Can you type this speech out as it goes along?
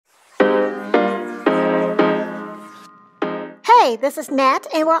Hey, this is Nat,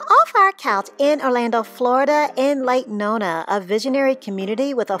 and we're off our couch in Orlando, Florida, in Lake Nona, a visionary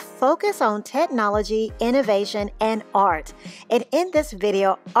community with a focus on technology, innovation, and art. And in this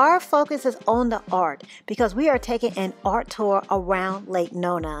video, our focus is on the art because we are taking an art tour around Lake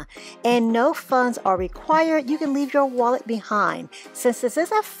Nona. And no funds are required. You can leave your wallet behind since this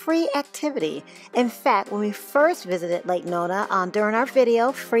is a free activity. In fact, when we first visited Lake Nona during our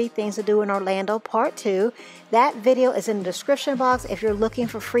video, Free Things to Do in Orlando Part 2, that video is in the description box if you're looking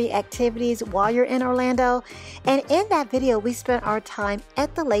for free activities while you're in Orlando. And in that video, we spent our time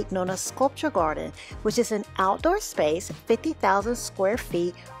at the Lake Nona Sculpture Garden, which is an outdoor space, 50,000 square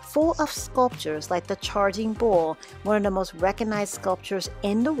feet, full of sculptures like the Charging Bull, one of the most recognized sculptures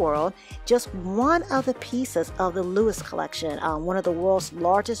in the world, just one of the pieces of the Lewis collection, one of the world's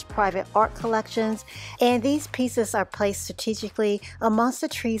largest private art collections. And these pieces are placed strategically amongst the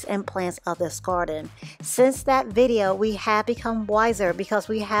trees and plants of this garden. Since that video, we have become wiser because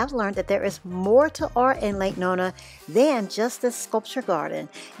we have learned that there is more to art in Lake Nona than just this sculpture garden.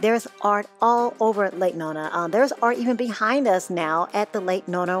 There's art all over Lake Nona. There's art even behind us now at the Lake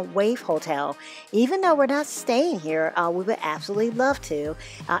Nona Wave Hotel. Even though we're not staying here, we would absolutely love to.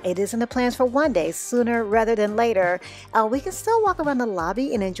 It is in the plans for one day, sooner rather than later. We can still walk around the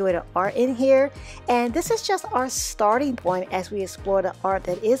lobby and enjoy the art in here. And this is just our starting point as we explore the art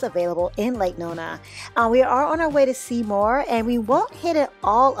that is available in Lake Nona. We are on our way to see more, and we won't hit it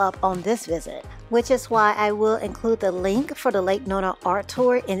all up on this visit, which is why I will include the link for the Lake Nona art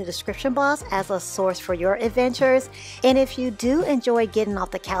tour in the description box as a source for your adventures. And if you do enjoy getting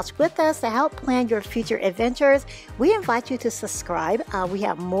off the couch with us to help plan your future adventures, we invite you to subscribe. We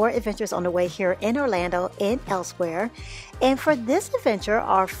have more adventures on the way here in Orlando and elsewhere. And for this adventure,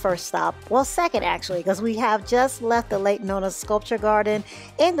 our first stop, well, second actually, because we have just left the Lake Nona Sculpture Garden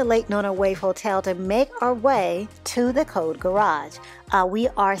and the Lake Nona Wave Hotel to make our way to the Code Garage. We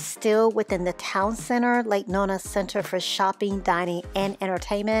are still within the town center, Lake Nona Center for Shopping, Dining, and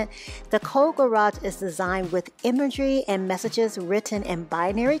Entertainment. The Code Garage is designed with imagery and messages written in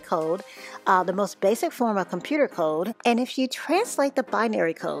binary code, the most basic form of computer code. And if you translate the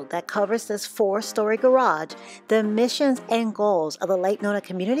binary code that covers this 4-story garage, the missions and goals of the Lake Nona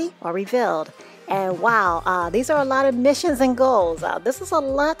community are revealed. And wow, these are a lot of missions and goals. This is a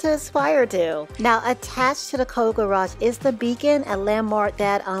lot to aspire to. Now, attached to the Code Garage is the Beacon, a landmark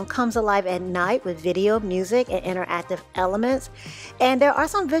that comes alive at night with video, music, and interactive elements. And there are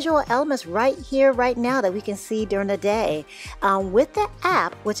some visual elements right here, right now that we can see during the day. With the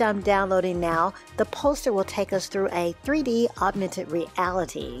app, which I'm downloading now, the poster will take us through a 3D augmented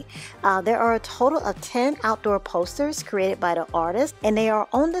reality. There are a total of 10 outdoor posters created by the artist, and they are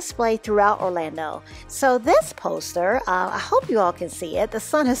on display throughout Orlando. So this poster, I hope you all can see it. The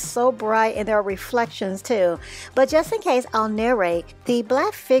sun is so bright and there are reflections too. But just in case, I'll narrate. The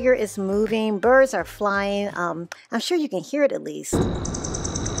black figure is moving, birds are flying. I'm sure you can hear it at least.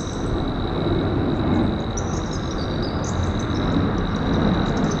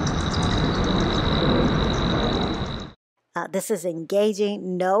 This is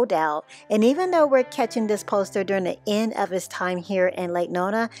engaging, no doubt. And even though we're catching this poster during the end of its time here in Lake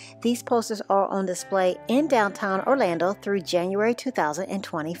Nona, these posters are on display in downtown Orlando through January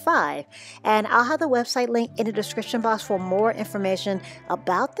 2025. And I'll have the website link in the description box for more information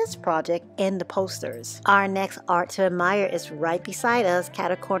about this project and the posters. Our next art to admire is right beside us,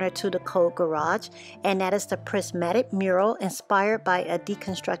 cat-a-corner to the Code Garage, and that is the Prismatic Mural inspired by a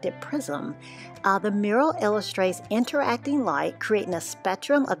deconstructed prism. The mural illustrates interacting light, creating a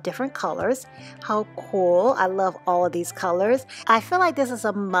spectrum of different colors. How cool. I love all of these colors. I feel like this is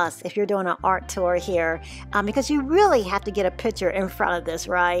a must if you're doing an art tour here because you really have to get a picture in front of this,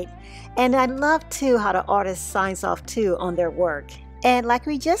 right? And I love too how the artist signs off too on their work. And like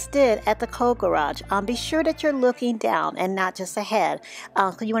we just did at the Code Garage, be sure that you're looking down and not just ahead.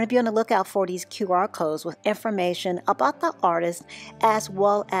 You want to be on the lookout for these QR codes with information about the artist as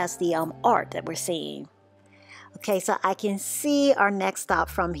well as the art that we're seeing. Okay, so I can see our next stop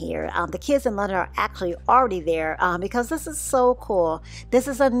from here. The kids in London are actually already there because this is so cool. This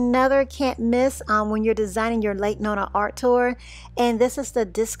is another can't miss when you're designing your Lake Nona art tour. And this is the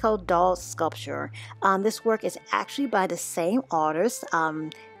Disco Doll sculpture. This work is actually by the same artist.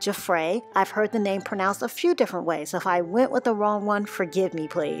 Joffre. I've heard the name pronounced a few different ways, so if I went with the wrong one, forgive me,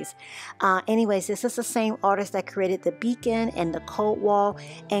 please. Anyways, this is the same artist that created the beacon and the cold wall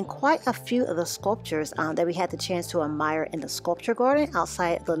and quite a few of the sculptures that we had the chance to admire in the sculpture garden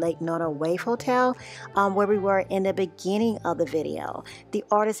outside the Lake Nona Wave Hotel, where we were in the beginning of the video. The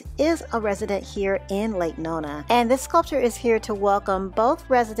artist is a resident here in Lake Nona, and this sculpture is here to welcome both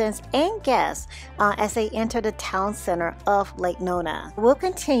residents and guests as they enter the town center of Lake Nona. We'll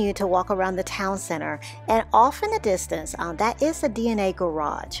continue to walk around the town center, and off in the distance, that is the DNA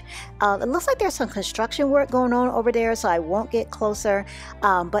garage. It looks like there's some construction work going on over there, so I won't get closer,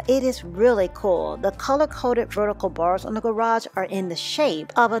 but it is really cool. The color-coded vertical bars on the garage are in the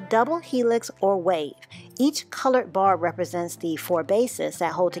shape of a double helix or wave. Each colored bar represents the 4 bases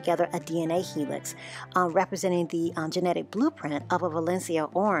that hold together a DNA helix, representing the genetic blueprint of a Valencia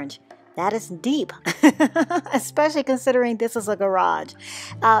orange. That is deep, especially considering this is a garage.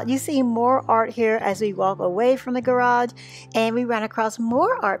 You see more art here as we walk away from the garage, and we run across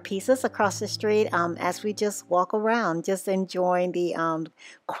more art pieces across the street as we just walk around, just enjoying the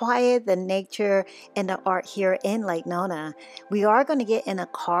quiet, the nature, and the art here in Lake Nona. We are going to get in a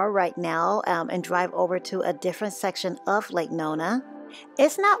car right now and drive over to a different section of Lake Nona.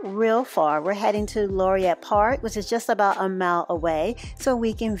 It's not real far. We're heading to Laureate Park, which is just about a mile away, so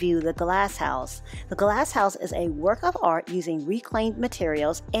we can view the Glass House. The Glass House is a work of art using reclaimed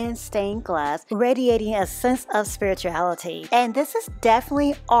materials and stained glass, radiating a sense of spirituality. And this is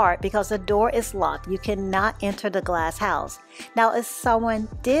definitely art because the door is locked. You cannot enter the Glass House. Now, if someone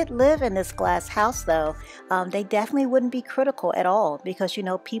did live in this glass house, though, they definitely wouldn't be critical at all because, you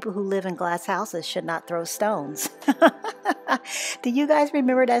know, people who live in glass houses should not throw stones. Do you guys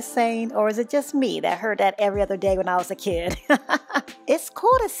remember that saying, or is it just me that heard that every other day when I was a kid? It's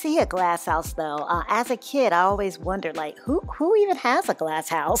cool to see a glass house, though. As a kid, I always wondered, like, who even has a glass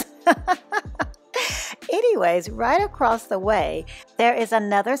house? Anyways, right across the way, there is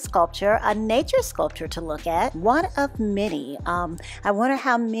another sculpture, a nature sculpture to look at, one of many. I wonder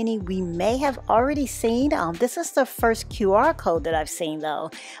how many we may have already seen. This is the first QR code that I've seen, though,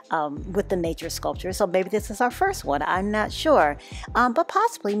 with the nature sculpture. So maybe this is our first one. I'm not sure. But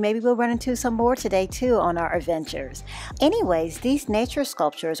possibly, maybe we'll run into some more today, too, on our adventures. Anyways, these nature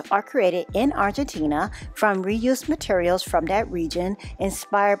sculptures are created in Argentina from reused materials from that region,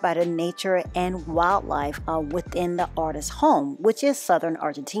 inspired by the nature and wildlife within the artist's home, which is southern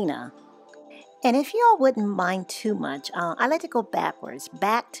Argentina. And if y'all wouldn't mind too much, I like to go backwards,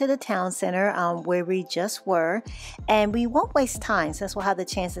 back to the town center where we just were. And we won't waste time since we'll have the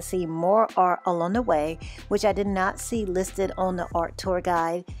chance to see more art along the way, which I did not see listed on the art tour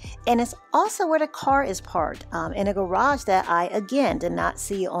guide. And it's also where the car is parked, in a garage that I, again, did not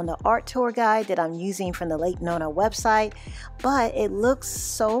see on the art tour guide that I'm using from the Lake Nona website. But it looks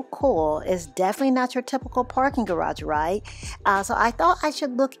so cool. It's definitely not your typical parking garage, right? So I thought I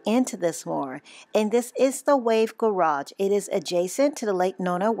should look into this more. And this is the Wave Garage. It is adjacent to the Lake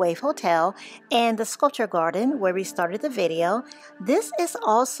Nona Wave Hotel and the Sculpture Garden where we started the video. This is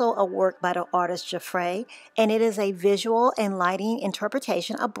also a work by the artist Joffre, and it is a visual and lighting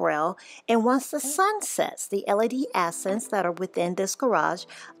interpretation of Braille. And once the sun sets, the LED accents that are within this garage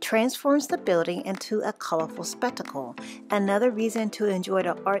transforms the building into a colorful spectacle. Another reason to enjoy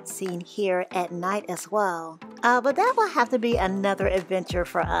the art scene here at night as well. But that will have to be another adventure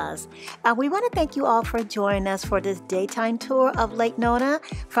for us. We want to thank you all for joining us for this daytime tour of Lake Nona,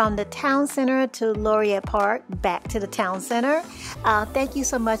 from the town center to Laureate Park, back to the town center. Thank you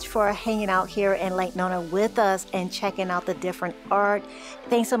so much for hanging out here in Lake Nona with us and checking out the different art.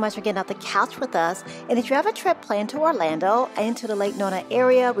 Thanks so much for getting out the couch with us. And if you have a trip planned to Orlando and to the Lake Nona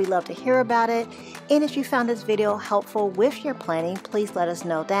area, we'd love to hear about it. And if you found this video helpful with your planning, please let us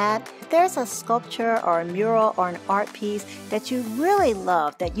know that. If there's a sculpture or a mural or an art piece that you really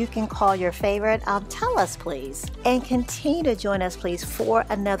love that you can call your favorite, tell us please. And continue to join us please for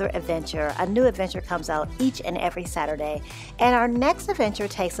another adventure. A new adventure comes out each and every Saturday. And our next adventure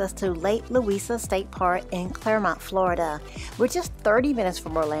takes us to Lake Louisa State Park in Clermont, Florida. We're just 30 minutes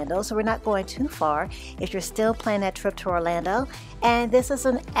from Orlando, so we're not going too far if you're still planning that trip to Orlando. And this is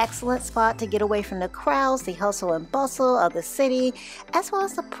an excellent spot to get away from the crowds, the hustle and bustle of the city, as well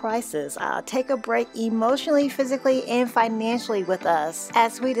as the prices. Take a break emotionally, physically, and financially with us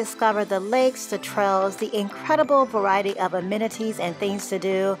as we discover the lakes, the trails, the incredible variety of amenities and things to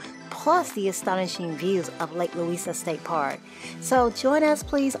do, plus the astonishing views of Lake Louisa State Park. So join us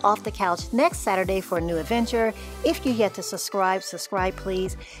please off the couch next Saturday for a new adventure. If you're yet to subscribe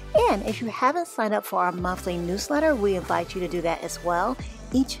please. And if you haven't signed up for our monthly newsletter, we invite you to do that as well.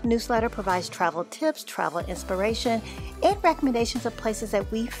 Each newsletter provides travel tips, travel inspiration, and recommendations of places that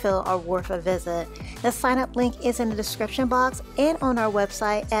we feel are worth a visit. The sign-up link is in the description box and on our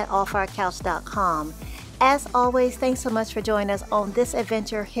website at offourcouch.com. As always, thanks so much for joining us on this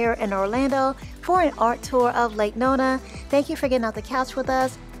adventure here in Orlando for an art tour of Lake Nona. Thank you for getting off the couch with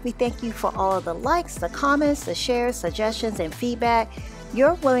us. We thank you for all of the likes, the comments, the shares, suggestions, and feedback.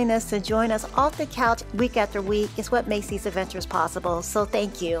 Your willingness to join us off the couch week after week is what makes these adventures possible, so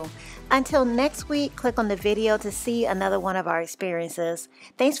thank you. Until next week, click on the video to see another one of our experiences.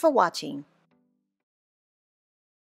 Thanks for watching.